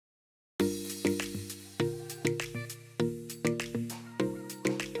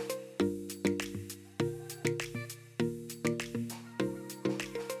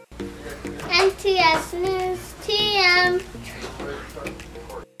MTS News TM.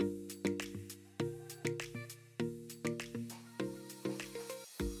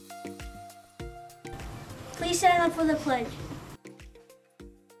 Please stand up for the pledge.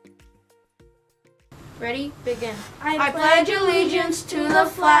 Ready? Begin. I pledge allegiance to the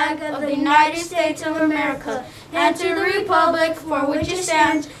flag of the United States of America and to the republic for which it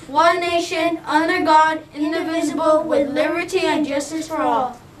stands, one nation, under God, indivisible, with liberty and justice for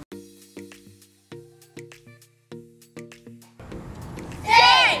all.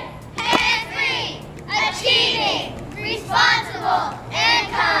 Safe, hands-free, achieving, responsible, and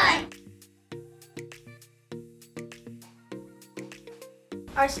kind.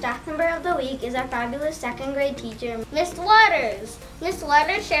 Our staff member of the week is our fabulous second grade teacher, Miss Waters. Miss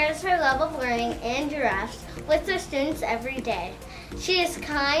Waters shares her love of learning and giraffes with her students every day. She is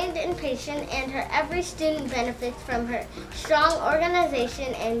kind and patient, and her every student benefits from her strong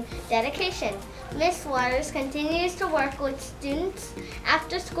organization and dedication. Miss Waters continues to work with students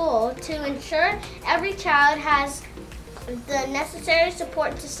after school to ensure every child has the necessary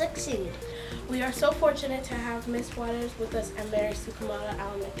support to succeed. We are so fortunate to have Miss Waters with us at Mary Sacramento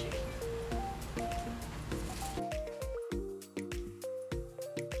Elementary.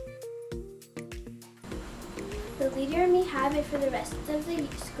 The leader and me habit for the rest of the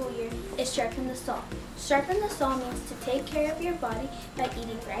school year is sharpen the saw. Sharpen the saw means to take care of your body by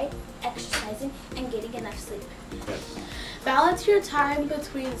eating right, exercising, and getting enough sleep. Balance your time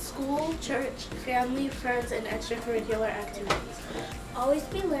between school, church, family, friends, and extracurricular activities. Always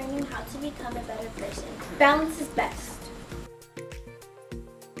be learning how to become a better person. Balance is best.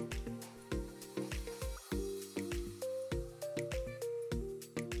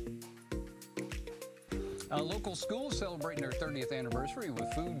 Local schools celebrating their 30th anniversary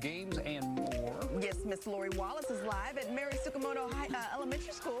with food, games, and more. Yes, Miss Lori Wallace is live at Mary Sacramento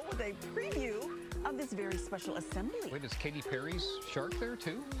Elementary School with a preview of this very special assembly. Wait, is Katy Perry's shark there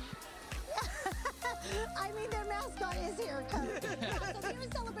too? I mean, their mascot is here, Coach. So they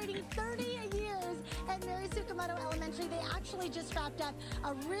were celebrating 30 years at Mary Sacramento Elementary. They actually just wrapped up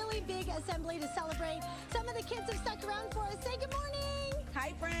a really big assembly to celebrate. Some of the kids have stuck around for us. Say good morning.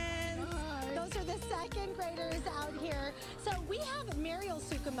 Hi, friends. Those are the second graders out here. So we have Mariel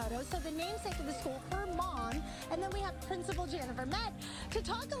Sacramento, so the namesake of the school, her mom, and then we have Principal Jennifer Met to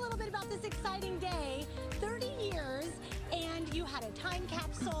talk a little bit about this exciting day, 30 years, and you had a time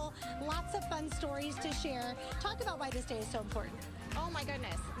capsule, lots of fun stories to share. Talk about why this day is so important. Oh my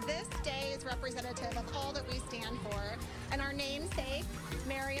goodness, this day is representative of all that we stand for, and our namesake,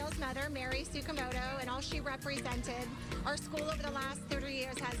 Mariel's mother, Mary Sacramento, and all she represented. Our school over the last 30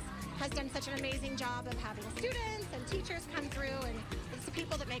 years has done such an amazing job of having students and teachers come through, and it's the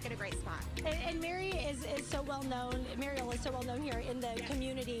people that make it a great spot. And Mary is so well known, Mariel is so well known here in the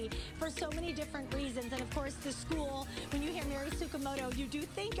community for so many different reasons. And of course the school, when you hear Mary Sacramento, you do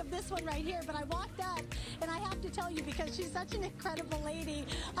think of this one right here. But I walked up and I have to tell you, because she's such an incredible lady,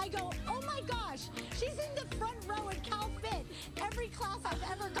 I go, oh my gosh, she's in the front row at Cal Fit every class I've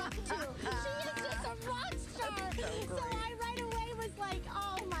ever gone to. She is just a rock star. So I right away was like,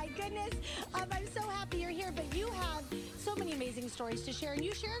 oh my goodness, I'm so happy you're here. But you have so many amazing stories to share, and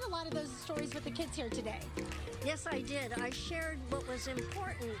you shared a lot of those stories with the kids here today. Yes, I did. I shared what was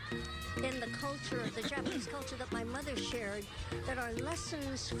important in the culture, the Japanese culture that my mother shared, that are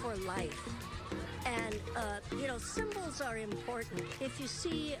lessons for life. And, symbols are important. If you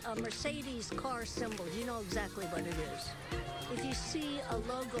see a Mercedes car symbol, you know exactly what it is. If you see a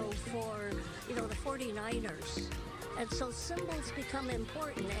logo for, the 49ers, and so symbols become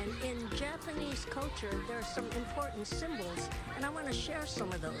important, and in Japanese culture, there are some important symbols, and I want to share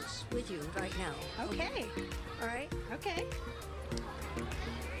some of those with you right now. Okay. All right? Okay.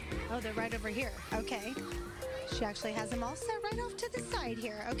 Oh, they're right over here. Okay. She actually has them all set right off to the side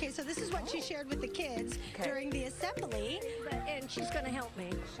here. Okay, so this is what she shared with the kids during the assembly. And she's going to help me.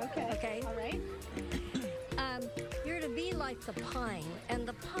 Okay. Okay? All right. You're to be like the pine, and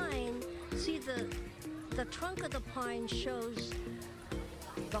the pine, see the trunk of the pine shows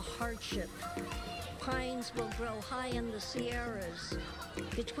the hardship. Pines will grow high in the Sierras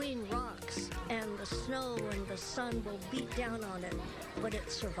between rocks, and the snow and the sun will beat down on it, but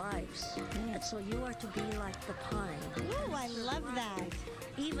it survives. And so you are to be like the pine. Ooh, I love that.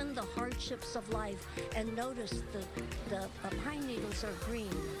 Even the hardships of life, and notice the pine needles are green,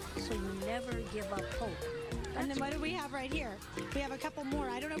 so you never give up hope. And then what do we have right here? We have a couple more.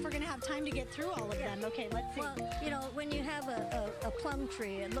 I don't know if we're going to have time to get through all of them. Okay, let's see. Well, when you have a plum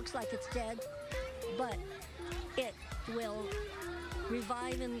tree, it looks like it's dead, but it will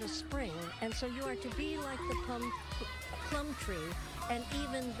revive in the spring. And so you are to be like the plum tree And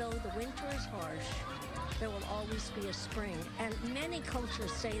even though the winter is harsh, there will always be a spring. And many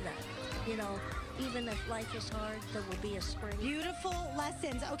cultures say that, you know, even if life is hard, there will be a spring. Beautiful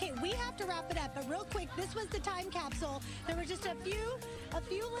lessons. Okay, we have to wrap it up, but real quick, this was the time capsule. There were just a few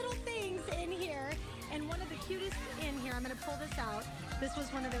little things in here, and one of the cutest in here, I'm gonna pull this out. This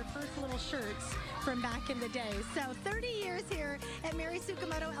was one of their first little shirts from back in the day. So 30 years here at Mary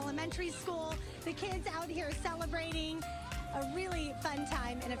Tsukamoto Elementary School. The kids out here celebrating a really fun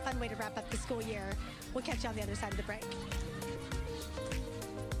time and a fun way to wrap up the school year. We'll catch you on the other side of the break.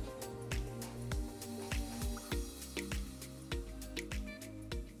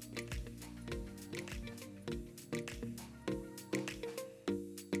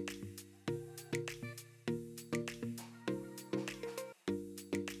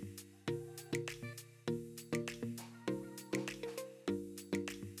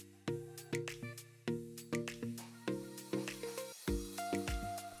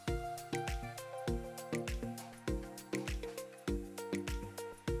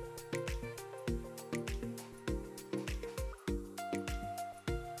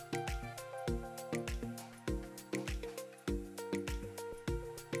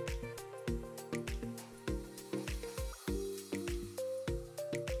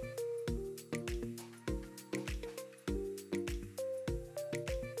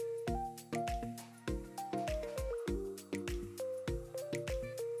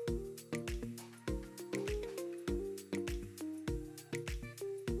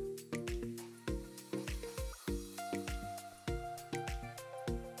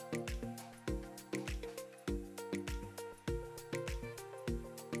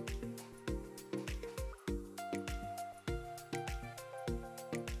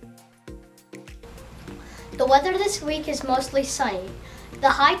 The weather this week is mostly sunny. The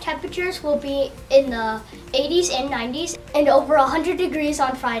high temperatures will be in the 80s and 90s and over 100 degrees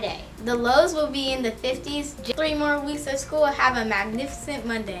on Friday. The lows will be in the 50s. 3 more weeks of school. Have a magnificent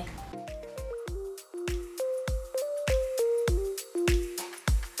Monday.